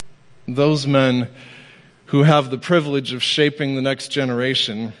those men who have the privilege of shaping the next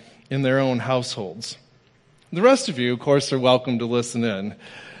generation in their own households. The rest of you, of course, are welcome to listen in.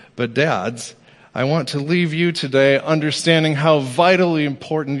 But dads, I want to leave you today understanding how vitally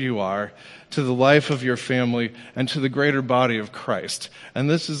important you are to the life of your family and to the greater body of Christ. And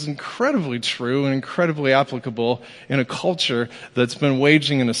this is incredibly true and incredibly applicable in a culture that's been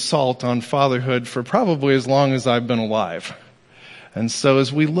waging an assault on fatherhood for probably as long as I've been alive. And so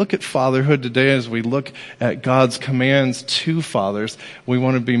as we look at fatherhood today, as we look at God's commands to fathers, we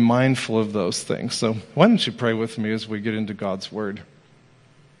want to be mindful of those things. So why don't you pray with me as we get into God's Word?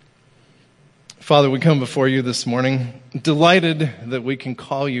 Father, we come before you this morning, delighted that we can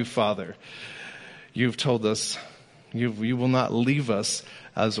call you Father. You've told us you will not leave us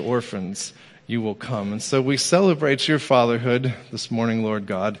as orphans. You will come. And so we celebrate your fatherhood this morning, Lord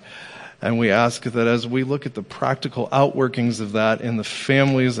God. And we ask that as we look at the practical outworkings of that in the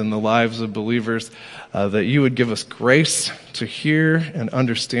families and the lives of believers, that you would give us grace to hear and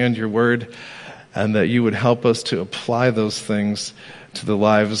understand your word, and that you would help us to apply those things to the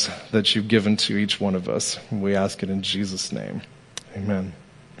lives that you've given to each one of us. And we ask it in Jesus' name. Amen.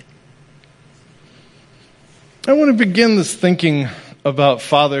 I want to begin this thinking about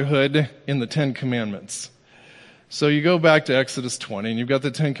fatherhood in the Ten Commandments. So you go back to Exodus 20, and you've got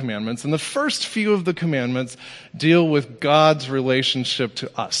the Ten Commandments, and the first few of the commandments deal with God's relationship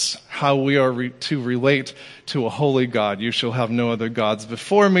to us, how we are to relate to a holy God. You shall have no other gods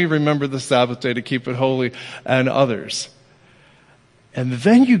before me. Remember the Sabbath day to keep it holy, and others. And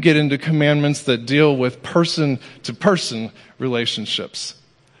then you get into commandments that deal with person-to-person relationships.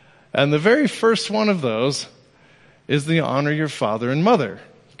 And the very first one of those is the honor your father and mother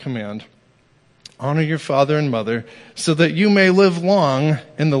command. Honor your father and mother so that you may live long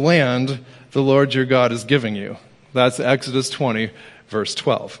in the land the Lord your God is giving you. That's Exodus 20, verse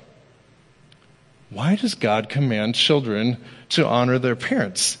 12. Why does God command children to honor their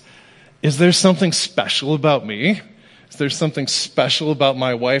parents? Is there something special about me? Is there something special about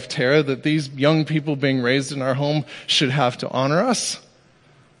my wife, Tara, that these young people being raised in our home should have to honor us?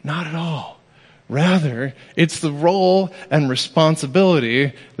 Not at all. Rather, it's the role and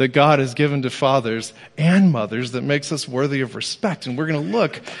responsibility that God has given to fathers and mothers that makes us worthy of respect. And we're going to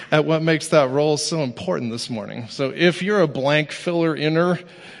look at what makes that role so important this morning. So if you're a blank filler inner,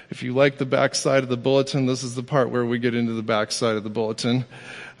 if you like the backside of the bulletin, this is the part where we get into the backside of the bulletin.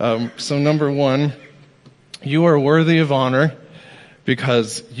 So number one, you are worthy of honor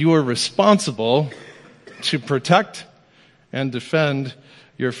because you are responsible to protect and defend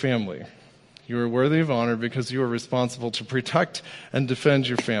your family. You are worthy of honor because you are responsible to protect and defend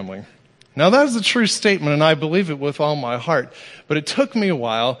your family. Now that is a true statement, and I believe it with all my heart. But it took me a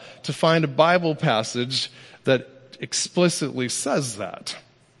while to find a Bible passage that explicitly says that.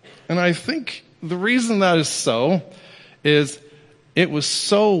 And I think the reason that is so is it was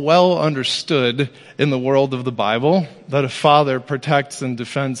so well understood in the world of the Bible that a father protects and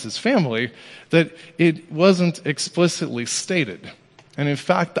defends his family that it wasn't explicitly stated. And in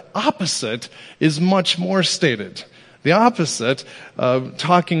fact, the opposite is much more stated. The opposite,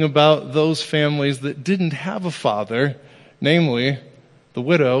 talking about those families that didn't have a father, namely the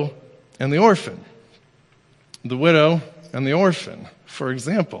widow and the orphan. The widow and the orphan. For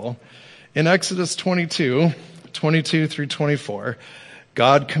example, in Exodus 22 through 24,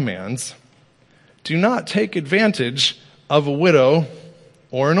 God commands, "Do not take advantage of a widow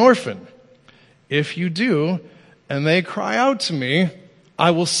or an orphan. If you do, and they cry out to me, I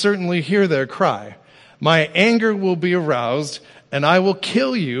will certainly hear their cry. My anger will be aroused, and I will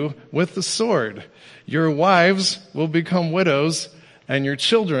kill you with the sword. Your wives will become widows, and your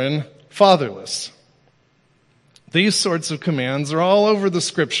children fatherless." These sorts of commands are all over the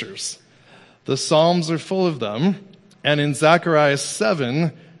scriptures. The Psalms are full of them. And in Zechariah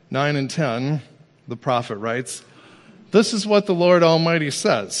 7, 9 and 10, the prophet writes, "This is what the Lord Almighty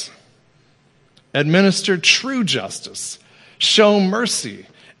says. Administer true justice. Show mercy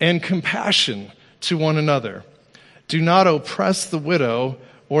and compassion to one another. Do not oppress the widow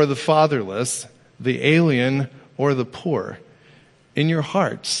or the fatherless, the alien or the poor. In your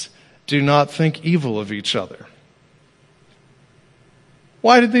hearts, do not think evil of each other."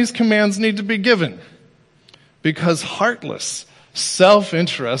 Why did these commands need to be given? Because heartless,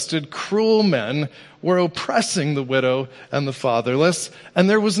 self-interested, cruel men were oppressing the widow and the fatherless, and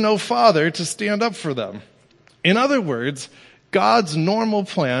there was no father to stand up for them. In other words, God's normal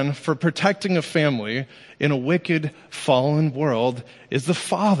plan for protecting a family in a wicked, fallen world is the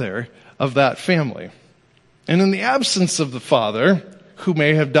father of that family. And in the absence of the father, who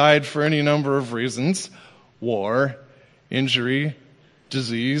may have died for any number of reasons, war, injury,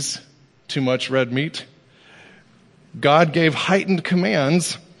 disease, too much red meat. God gave heightened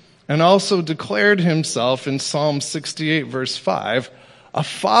commands and also declared himself in Psalm 68, verse 5, a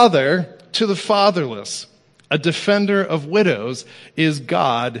father to the fatherless, a defender of widows is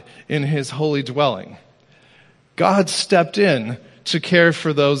God in his holy dwelling. God stepped in to care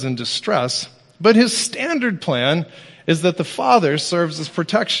for those in distress, but his standard plan is that the father serves as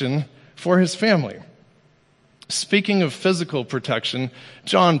protection for his family. Speaking of physical protection,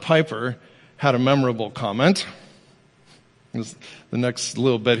 John Piper had a memorable comment. The next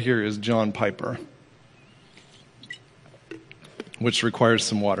little bit here is John Piper, which requires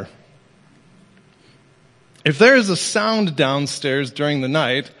some water. If there is a sound downstairs during the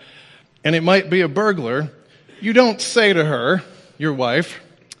night, and it might be a burglar, you don't say to her, your wife,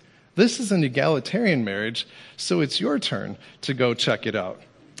 this is an egalitarian marriage, so it's your turn to go check it out.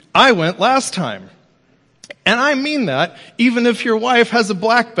 I went last time. And I mean that even if your wife has a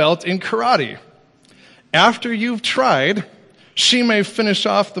black belt in karate. After you've tried, she may finish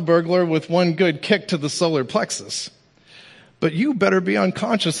off the burglar with one good kick to the solar plexus. But you better be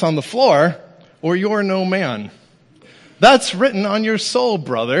unconscious on the floor, or you're no man. That's written on your soul,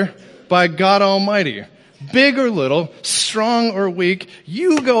 brother, by God Almighty. Big or little, strong or weak,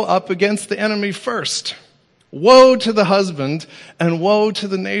 you go up against the enemy first. Woe to the husband, and woe to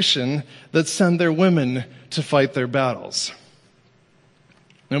the nation that send their women to fight their battles.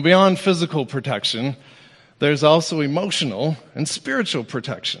 Now, beyond physical protection, there's also emotional and spiritual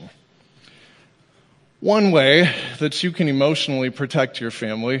protection. One way that you can emotionally protect your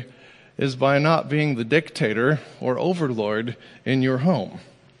family is by not being the dictator or overlord in your home.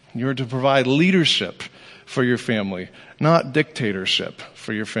 You're to provide leadership for your family, not dictatorship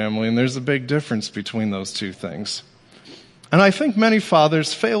for your family, and there's a big difference between those two things. And I think many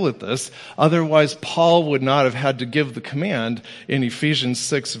fathers fail at this. Otherwise, Paul would not have had to give the command in Ephesians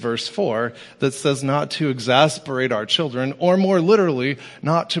 6, verse 4, that says not to exasperate our children, or more literally,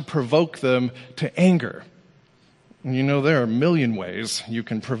 not to provoke them to anger. And you know, there are a million ways you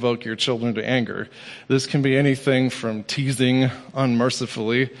can provoke your children to anger. This can be anything from teasing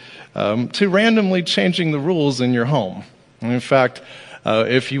unmercifully to randomly changing the rules in your home. And in fact,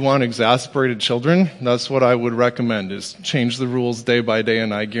 if you want exasperated children, that's what I would recommend, is change the rules day by day,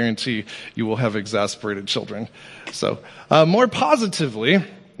 and I guarantee you will have exasperated children. So, more positively,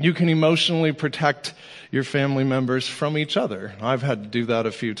 you can emotionally protect your family members from each other. I've had to do that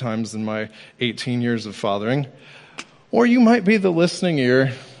a few times in my 18 years of fathering. Or you might be the listening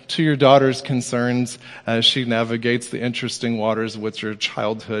ear to your daughter's concerns as she navigates the interesting waters with your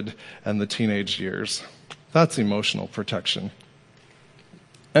childhood and the teenage years. That's emotional protection.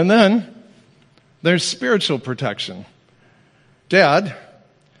 And then there's spiritual protection. Dad,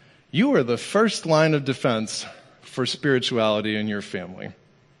 you are the first line of defense for spirituality in your family.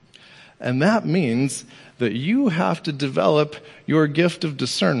 And that means that you have to develop your gift of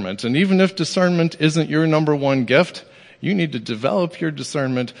discernment. And even if discernment isn't your number one gift, you need to develop your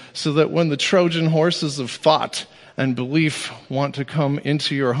discernment so that when the Trojan horses of thought and belief want to come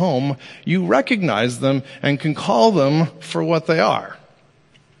into your home, you recognize them and can call them for what they are.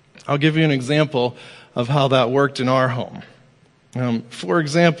 I'll give you an example of how that worked in our home. For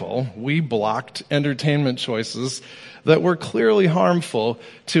example, we blocked entertainment choices that were clearly harmful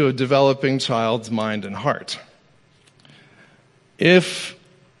to a developing child's mind and heart. If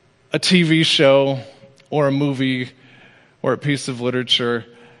a TV show or a movie or a piece of literature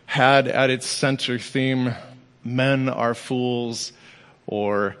had at its center theme, men are fools,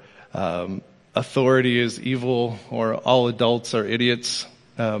 or authority is evil, or all adults are idiots,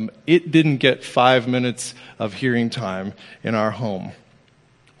 it didn't get 5 minutes of hearing time in our home.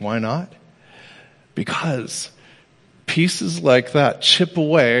 Why not? Because pieces like that chip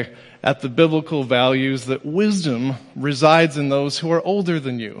away at the biblical values that wisdom resides in those who are older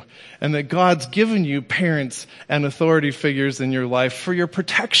than you, and that God's given you parents and authority figures in your life for your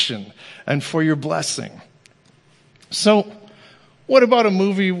protection and for your blessing. So, what about a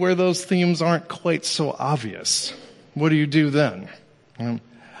movie where those themes aren't quite so obvious? What do you do then?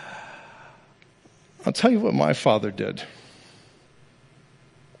 I'll tell you what my father did.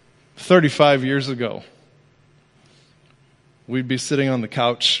 35 years ago, we'd be sitting on the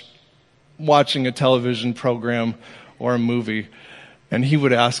couch watching a television program or a movie, and he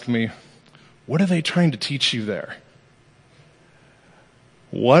would ask me, what are they trying to teach you there?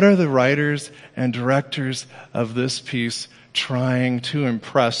 What are the writers and directors of this piece trying to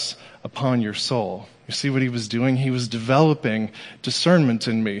impress upon your soul? You see what he was doing? He was developing discernment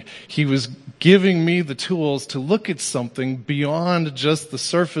in me. He was giving me the tools to look at something beyond just the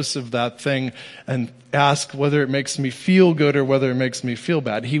surface of that thing and ask whether it makes me feel good or whether it makes me feel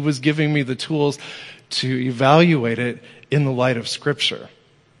bad. He was giving me the tools to evaluate it in the light of Scripture.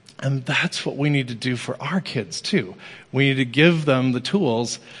 And that's what we need to do for our kids too. We need to give them the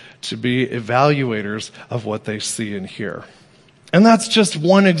tools to be evaluators of what they see and hear. And that's just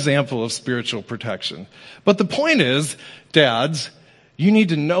one example of spiritual protection. But the point is, dads, you need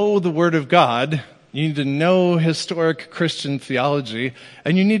to know the Word of God, you need to know historic Christian theology,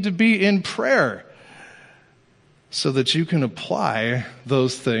 and you need to be in prayer so that you can apply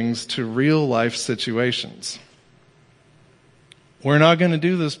those things to real life situations. We're not going to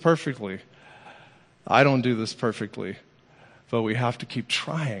do this perfectly. I don't do this perfectly. But we have to keep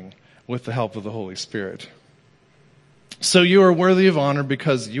trying with the help of the Holy Spirit. So you are worthy of honor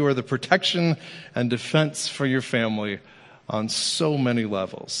because you are the protection and defense for your family on so many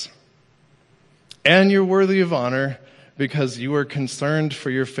levels. And you're worthy of honor because you are concerned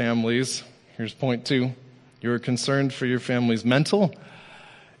for your families. Here's point 2. You are concerned for your family's mental,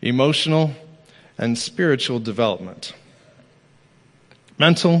 emotional, and spiritual development.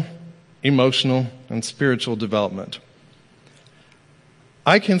 Mental, emotional, and spiritual development.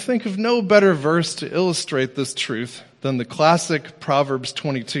 I can think of no better verse to illustrate this truth than the classic Proverbs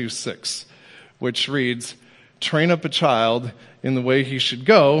 22:6, which reads, "Train up a child in the way he should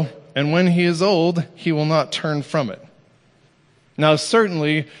go, and when he is old, he will not turn from it." Now,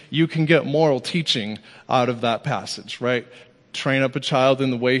 certainly, you can get moral teaching out of that passage, right? Train up a child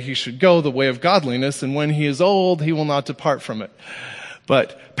in the way he should go, the way of godliness, and when he is old, he will not depart from it.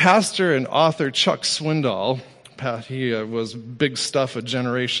 But pastor and author Chuck Swindoll, he was big stuff a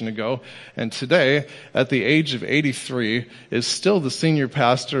generation ago, and today, at the age of 83, is still the senior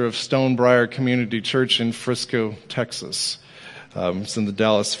pastor of Stonebriar Community Church in Frisco, Texas. It's in the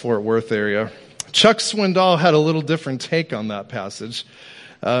Dallas-Fort Worth area. Chuck Swindoll had a little different take on that passage.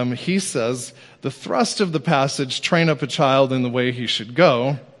 He says, the thrust of the passage, train up a child in the way he should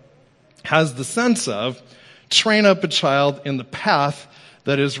go, has the sense of, train up a child in the path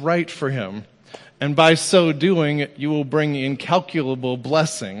that is right for him. And by so doing, you will bring incalculable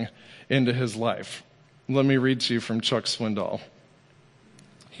blessing into his life. Let me read to you from Chuck Swindoll.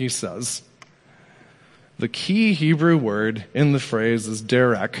 He says, the key Hebrew word in the phrase is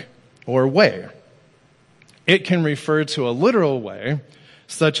derek, or way. It can refer to a literal way,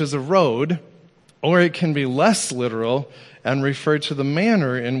 such as a road, or it can be less literal and refer to the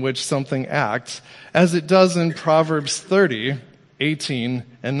manner in which something acts, as it does in Proverbs 30:18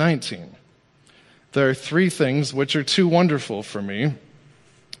 and 19. There are 3 things which are too wonderful for me,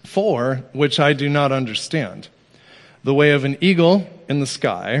 4 which I do not understand. The way of an eagle in the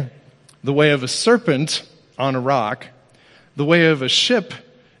sky, the way of a serpent on a rock, the way of a ship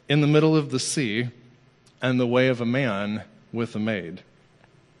in the middle of the sea, and the way of a man with a maid.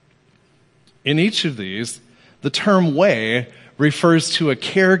 In each of these, the term way refers to a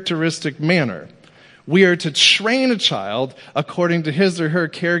characteristic manner. We are to train a child according to his or her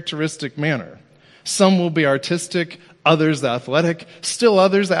characteristic manner. Some will be artistic, others athletic, still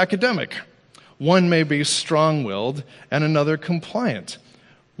others academic. One may be strong-willed and another compliant.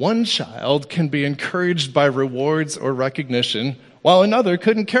 One child can be encouraged by rewards or recognition, while another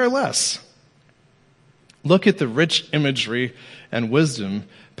couldn't care less. Look at the rich imagery and wisdom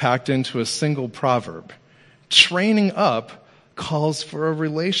packed into a single proverb. Training up calls for a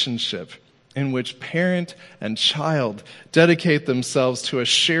relationship in which parent and child dedicate themselves to a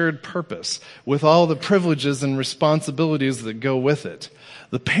shared purpose with all the privileges and responsibilities that go with it.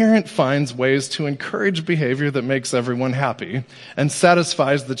 The parent finds ways to encourage behavior that makes everyone happy and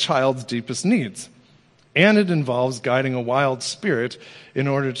satisfies the child's deepest needs. And it involves guiding a wild spirit in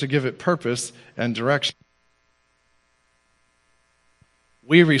order to give it purpose and direction.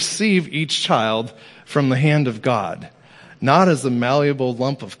 We receive each child from the hand of God, not as a malleable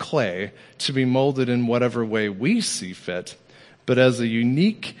lump of clay to be molded in whatever way we see fit, but as a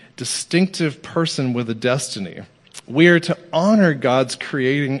unique, distinctive person with a destiny. We are to honor God's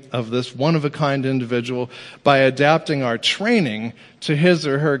creating of this one-of-a-kind individual by adapting our training to his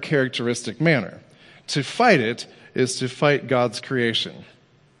or her characteristic manner. To fight it is to fight God's creation.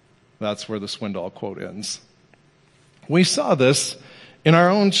 That's where the Swindoll quote ends. We saw this in our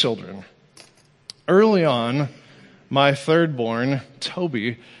own children. Early on, my third-born,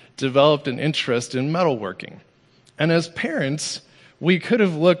 Toby, developed an interest in metalworking. And as parents, we could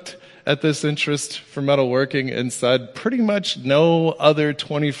have looked at this interest for metalworking and said, pretty much no other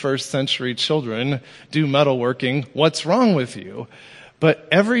 21st century children do metalworking. What's wrong with you? But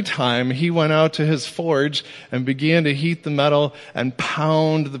every time he went out to his forge and began to heat the metal and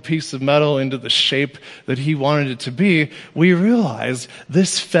pound the piece of metal into the shape that he wanted it to be, we realized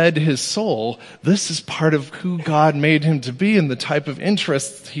this fed his soul. This is part of who God made him to be and the type of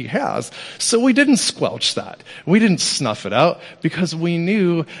interests he has. So we didn't squelch that. We didn't snuff it out because we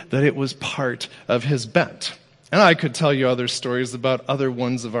knew that it was part of his bent. And I could tell you other stories about other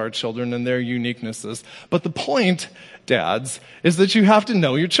ones of our children and their uniquenesses. But the point, dads, is that you have to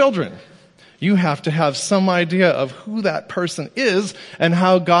know your children. You have to have some idea of who that person is and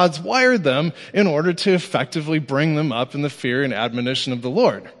how God's wired them in order to effectively bring them up in the fear and admonition of the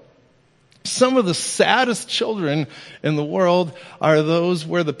Lord. Some of the saddest children in the world are those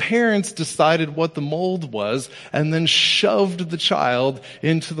where the parents decided what the mold was and then shoved the child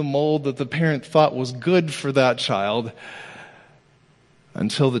into the mold that the parent thought was good for that child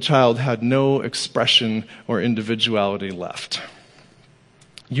until the child had no expression or individuality left.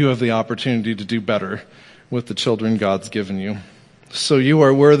 You have the opportunity to do better with the children God's given you. So you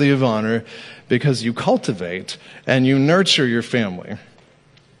are worthy of honor because you cultivate and you nurture your family.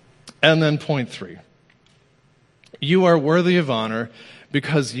 And then point 3. You are worthy of honor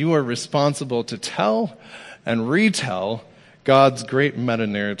because you are responsible to tell and retell God's great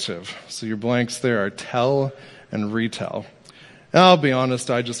meta-narrative. So your blanks there are tell and retell. And I'll be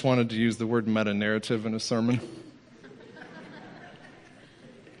honest, I just wanted to use the word meta-narrative in a sermon.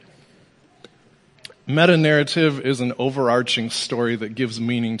 Meta-narrative is an overarching story that gives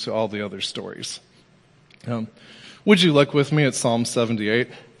meaning to all the other stories. Would you look with me at Psalm 78?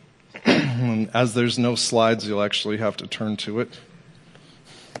 As there's no slides, you'll actually have to turn to it.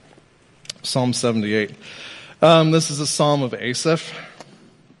 Psalm 78. This is a psalm of Asaph.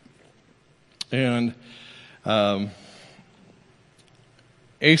 And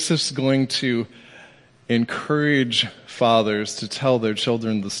Asaph's going to encourage fathers to tell their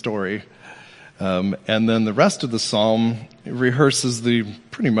children the story. And then the rest of the psalm rehearses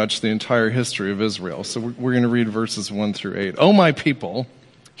pretty much the entire history of Israel. So we're going to read verses 1 through 8. O my people,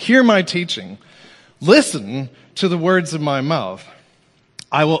 hear my teaching. Listen to the words of my mouth.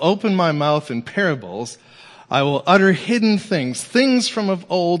 I will open my mouth in parables. I will utter hidden things from of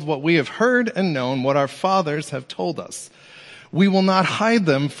old, what we have heard and known, what our fathers have told us. We will not hide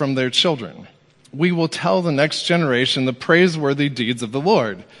them from their children. We will tell the next generation the praiseworthy deeds of the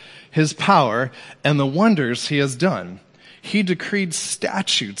Lord, his power, and the wonders he has done. He decreed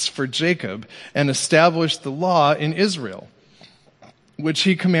statutes for Jacob and established the law in Israel, which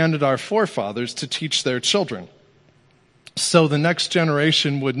he commanded our forefathers to teach their children, so the next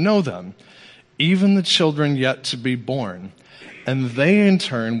generation would know them, even the children yet to be born, and they in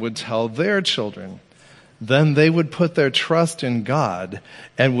turn would tell their children. Then they would put their trust in God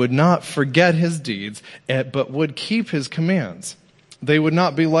and would not forget his deeds, but would keep his commands. They would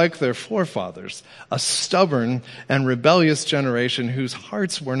not be like their forefathers, a stubborn and rebellious generation whose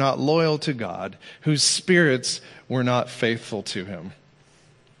hearts were not loyal to God, whose spirits were not faithful to him.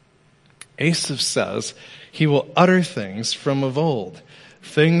 Asaph says he will utter things from of old,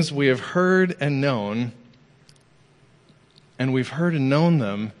 things we have heard and known, and we've heard and known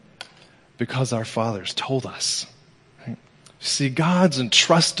them because our fathers told us. See, God's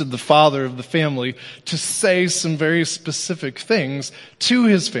entrusted the father of the family to say some very specific things to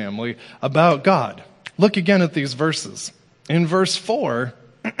his family about God. Look again at these verses. In verse 4,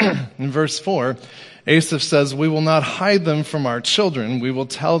 Asaph says, we will not hide them from our children. We will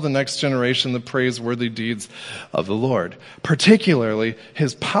tell the next generation the praiseworthy deeds of the Lord, particularly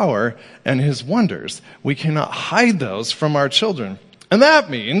his power and his wonders. We cannot hide those from our children. And that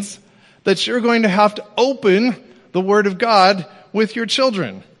means that you're going to have to open the Word of God with your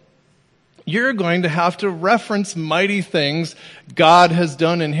children. You're going to have to reference mighty things God has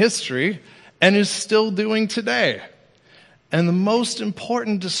done in history and is still doing today. And the most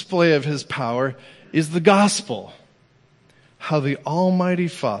important display of his power is the gospel. How the Almighty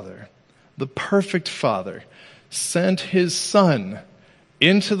Father, the perfect Father, sent his Son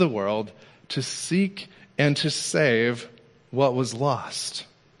into the world to seek and to save what was lost,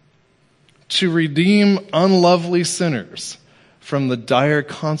 to redeem unlovely sinners from the dire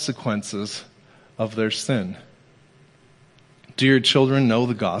consequences of their sin. Do your children know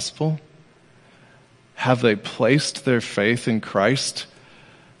the gospel? Have they placed their faith in Christ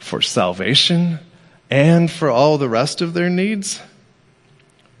for salvation and for all the rest of their needs?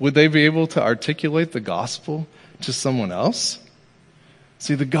 Would they be able to articulate the gospel to someone else?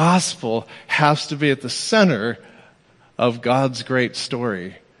 See, the gospel has to be at the center of God's great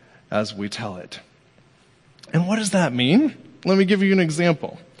story as we tell it. And what does that mean? Let me give you an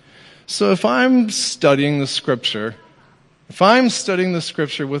example. So if I'm studying the scripture If I'm studying the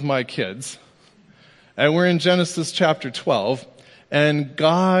scripture with my kids, and we're in Genesis chapter 12, and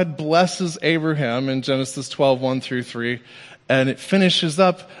God blesses Abraham in Genesis 12, 1 through 3, and it finishes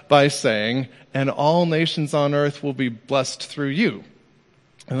up by saying, and all nations on earth will be blessed through you.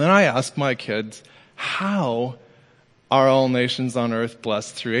 And then I ask my kids, how are all nations on earth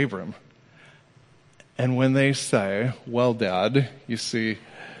blessed through Abram? And when they say, well, Dad, you see,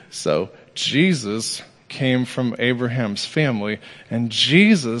 so Jesus came from Abraham's family, and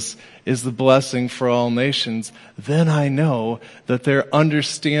Jesus is the blessing for all nations, then I know that they're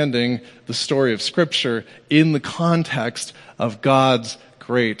understanding the story of Scripture in the context of God's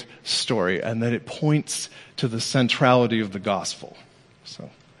great story, and that it points to the centrality of the gospel. So,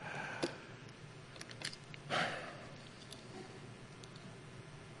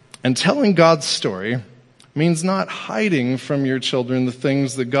 and telling God's story means not hiding from your children the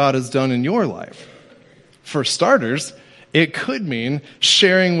things that God has done in your life. For starters, it could mean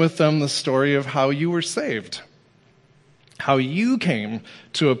sharing with them the story of how you were saved, how you came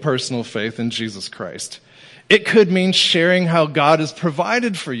to a personal faith in Jesus Christ. It could mean sharing how God has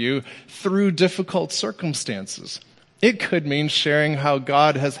provided for you through difficult circumstances. It could mean sharing how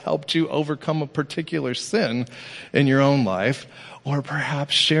God has helped you overcome a particular sin in your own life, or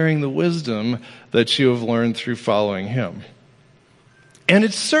perhaps sharing the wisdom that you have learned through following Him. And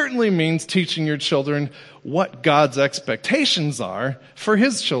it certainly means teaching your children what God's expectations are for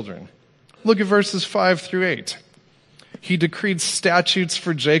His children. Look at verses 5 through 8. He decreed statutes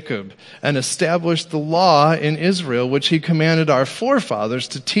for Jacob and established the law in Israel, which He commanded our forefathers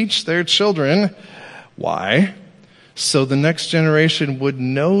to teach their children. Why? So the next generation would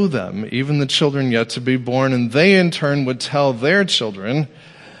know them, even the children yet to be born, and they in turn would tell their children.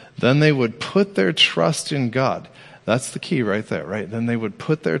 Then they would put their trust in God. That's the key right there, right? Then they would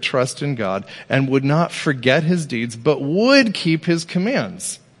put their trust in God and would not forget His deeds, but would keep His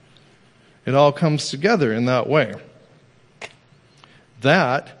commands. It all comes together in that way.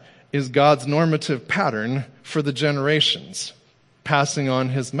 That is God's normative pattern for the generations, passing on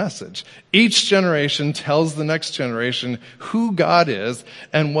His message. Each generation tells the next generation who God is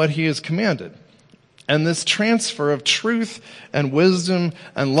and what He has commanded. And this transfer of truth and wisdom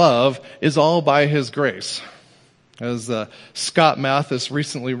and love is all by His grace. As Scott Mathis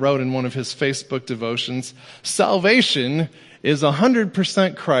recently wrote in one of his Facebook devotions, salvation is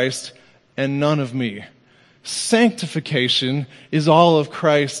 100% Christ and none of me. Sanctification is all of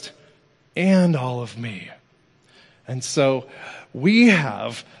Christ and all of me. And so we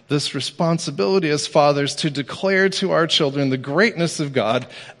have this responsibility as fathers to declare to our children the greatness of God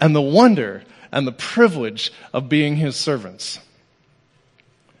and the wonder and the privilege of being His servants.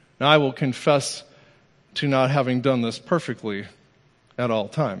 Now, I will confess to not having done this perfectly at all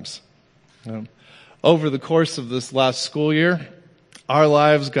times. Over the course of this last school year, our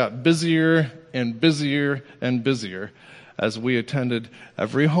lives got busier and busier and busier as we attended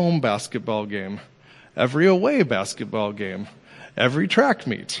every home basketball game, every away basketball game, every track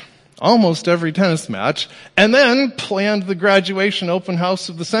meet, almost every tennis match, and then planned the graduation open house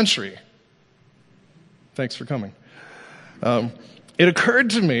of the century. Thanks for coming. It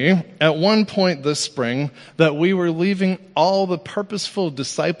occurred to me at one point this spring that we were leaving all the purposeful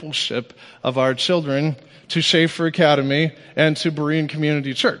discipleship of our children to Schaefer Academy and to Berean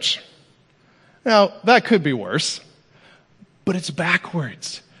Community Church. Now, that could be worse, but it's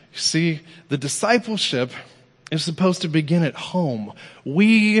backwards. You see, the discipleship is supposed to begin at home.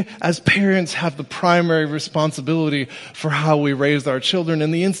 We, as parents, have the primary responsibility for how we raise our children,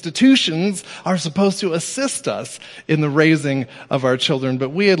 and the institutions are supposed to assist us in the raising of our children,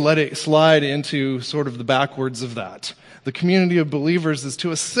 but we had let it slide into sort of the backwards of that. The community of believers is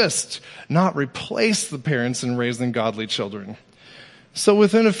to assist, not replace the parents in raising godly children. So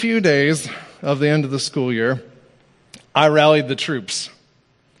within a few days of the end of the school year, I rallied the troops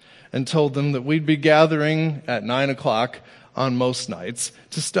and told them that we'd be gathering at 9 o'clock on most nights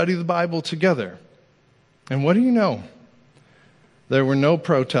to study the Bible together. And what do you know? There were no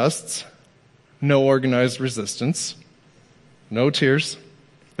protests, no organized resistance, no tears.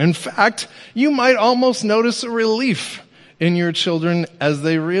 In fact, you might almost notice a relief in your children as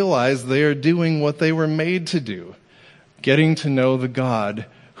they realize they are doing what they were made to do, getting to know the God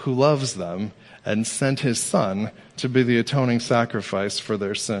who loves them and sent His Son to be the atoning sacrifice for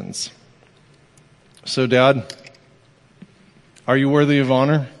their sins. So, Dad, are you worthy of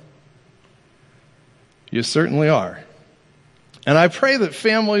honor? You certainly are. And I pray that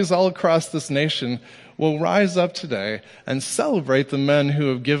families all across this nation will rise up today and celebrate the men who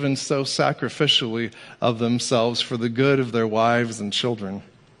have given so sacrificially of themselves for the good of their wives and children.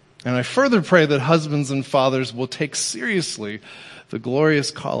 And I further pray that husbands and fathers will take seriously the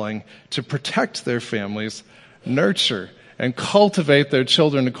glorious calling to protect their families, nurture and cultivate their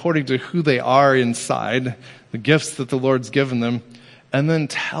children according to who they are inside, the gifts that the Lord's given them, and then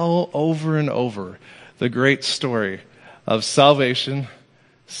tell over and over the great story of salvation,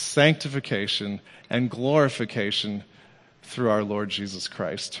 sanctification, and glorification through our Lord Jesus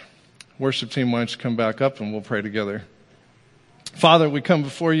Christ. Worship team, why don't you come back up and we'll pray together. Father, we come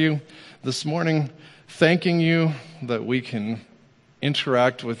before you this morning thanking you that we can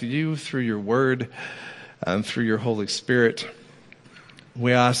interact with you through your word and through your Holy Spirit.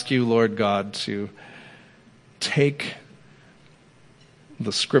 We ask you, Lord God, to take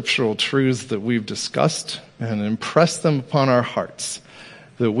the scriptural truths that we've discussed and impress them upon our hearts,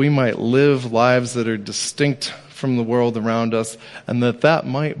 that we might live lives that are distinct from the world around us, and that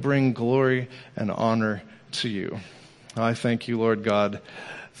might bring glory and honor to you. I thank you, Lord God,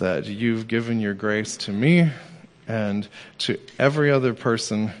 that you've given your grace to me and to every other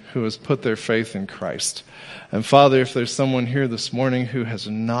person who has put their faith in Christ. And Father, if there's someone here this morning who has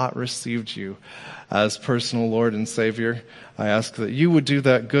not received you as personal Lord and Savior, I ask that you would do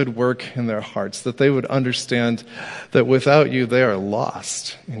that good work in their hearts, that they would understand that without you they are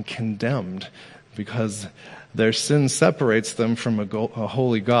lost and condemned because their sin separates them from a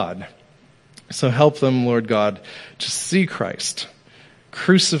holy God. So help them, Lord God, to see Christ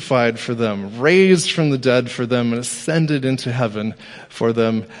crucified for them, raised from the dead for them, and ascended into heaven for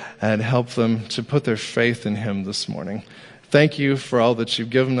them, and help them to put their faith in him this morning. Thank you for all that you've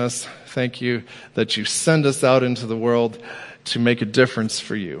given us. Thank you that you send us out into the world to make a difference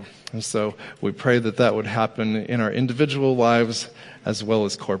for you. And so we pray that would happen in our individual lives as well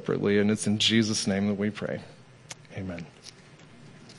as corporately, and it's in Jesus' name that we pray. Amen.